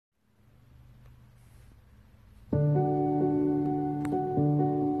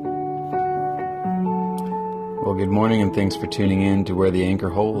Well, good morning and thanks for tuning in to Where the Anchor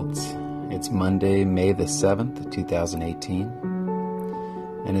Holds. It's Monday, May the 7th, 2018.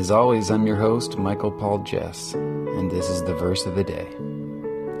 And as always, I'm your host, Michael Paul Jess, and this is the verse of the day.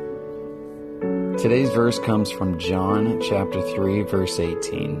 Today's verse comes from John chapter 3, verse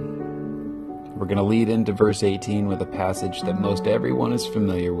 18. We're going to lead into verse 18 with a passage that most everyone is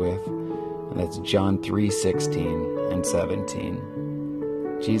familiar with, and that's John 3:16 and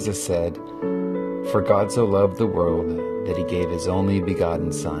 17. Jesus said, "For God so loved the world that he gave his only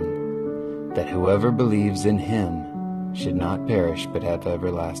begotten Son, that whoever believes in him should not perish but have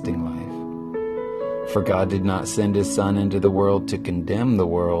everlasting life. For God did not send his Son into the world to condemn the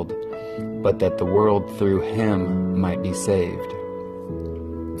world, but that the world through him might be saved."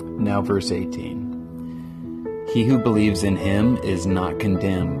 Now verse 18. "He who believes in him is not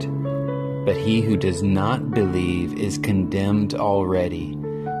condemned, but he who does not believe is condemned already,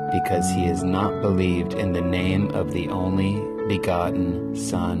 because he has not believed in the name of the only begotten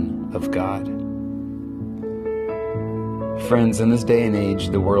Son of God." Friends, in this day and age,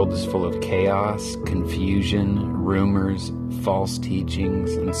 the world is full of chaos, confusion, rumors, false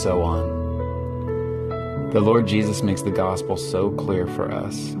teachings, and so on. The Lord Jesus makes the gospel so clear for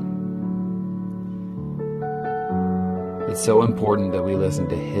us. It's so important that we listen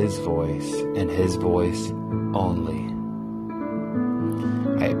to his voice and his voice only.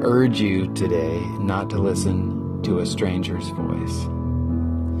 I urge you today not to listen to a stranger's voice.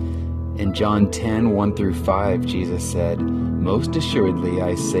 In John 10:1-5, Jesus said, "Most assuredly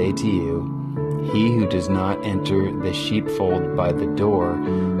I say to you, he who does not enter the sheepfold by the door,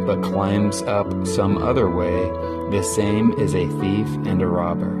 but climbs up some other way, the same is a thief and a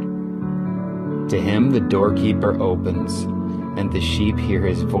robber. To him the doorkeeper opens, and the sheep hear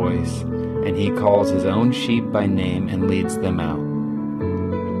his voice, and he calls his own sheep by name and leads them out.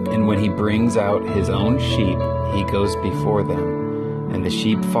 And when he brings out his own sheep, he goes before them, and the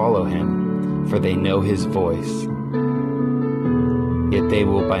sheep follow him, for they know his voice. Yet they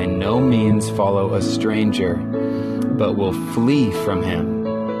will by no means follow a stranger, but will flee from him,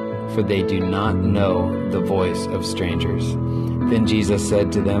 for they do not know the voice of strangers." Then Jesus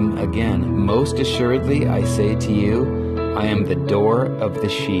said to them again, "Most assuredly I say to you, I am the door of the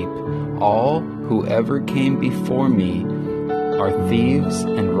sheep. All who ever came before me are thieves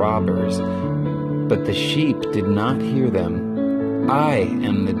and robbers, but the sheep did not hear them. I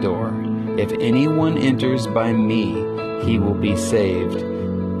am the door. If anyone enters by me, he will be saved,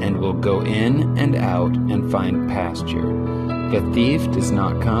 and will go in and out and find pasture. The thief does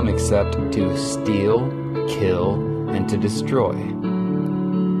not come except to steal, kill, and to destroy.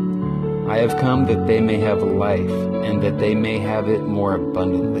 I have come that they may have life, and that they may have it more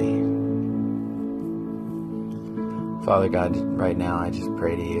abundantly." Father God, right now I just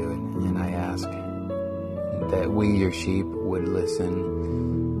pray to you and I ask that we, your sheep, would listen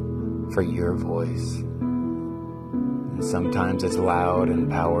for your voice. And sometimes it's loud and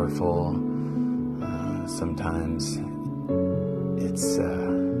powerful. Sometimes it's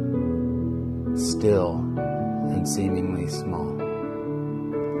still and seemingly small.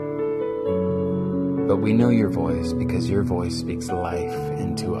 But we know your voice because your voice speaks life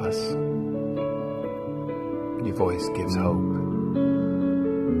into us. Your voice gives hope.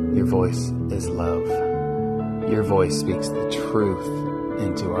 Your voice is love. Your voice speaks the truth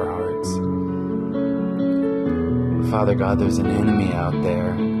into our hearts. Father God, there's an enemy out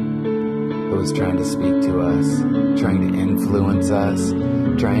there who is trying to speak to us, trying to influence us,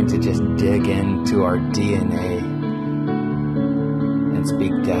 trying to just dig into our DNA and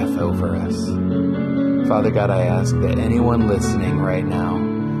speak death over us. Father God, I ask that anyone listening right now,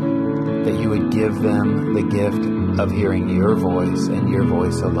 that you would give them the gift of hearing your voice and your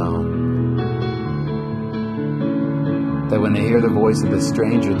voice alone. That when they hear the voice of the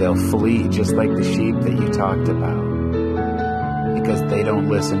stranger, they'll flee just like the sheep that you talked about. Because they don't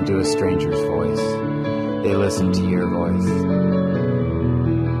listen to a stranger's voice. They listen to your voice.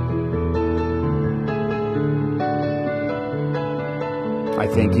 I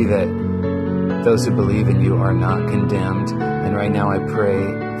thank you that those who believe in you are not condemned. And right now I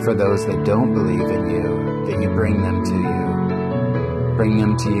pray for those that don't believe in you, that you bring them to you. Bring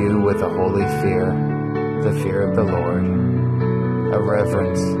them to you with a holy fear, the fear of the Lord, a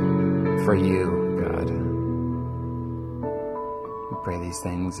reverence for you, God. We pray these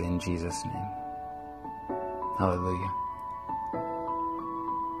things in Jesus' name. Hallelujah.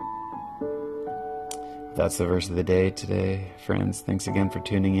 That's the verse of the day today, friends. Thanks again for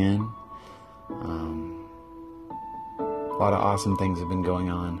tuning in. A lot of awesome things have been going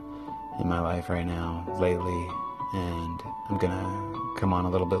on in my life right now, lately, and I'm going to come on a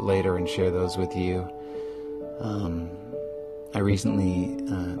little bit later and share those with you. I recently,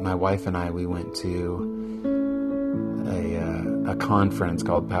 my wife and we went to a conference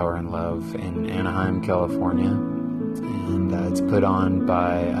called Power and Love in Anaheim, California, and it's put on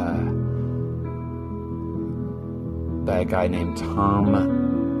by a guy named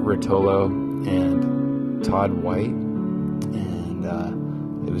Tom Rotolo and Todd White, and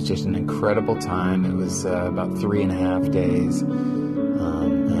it was just an incredible time. It was about 3.5 days,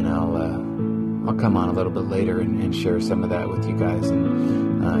 and I'll come on a little bit later and share some of that with you guys.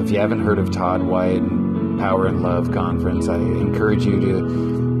 And if you haven't heard of Todd White and Power and Love Conference, I encourage you to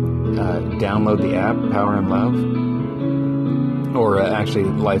download the app Power and Love, or actually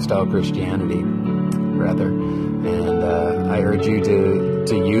Lifestyle Christianity, rather. And I urge you to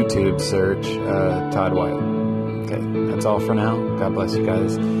YouTube search Todd White. Okay, that's all for now. God bless you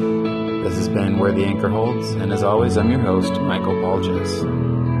guys. This has been Where the Anchor Holds, and as always, I'm your host, Michael Paul Jess.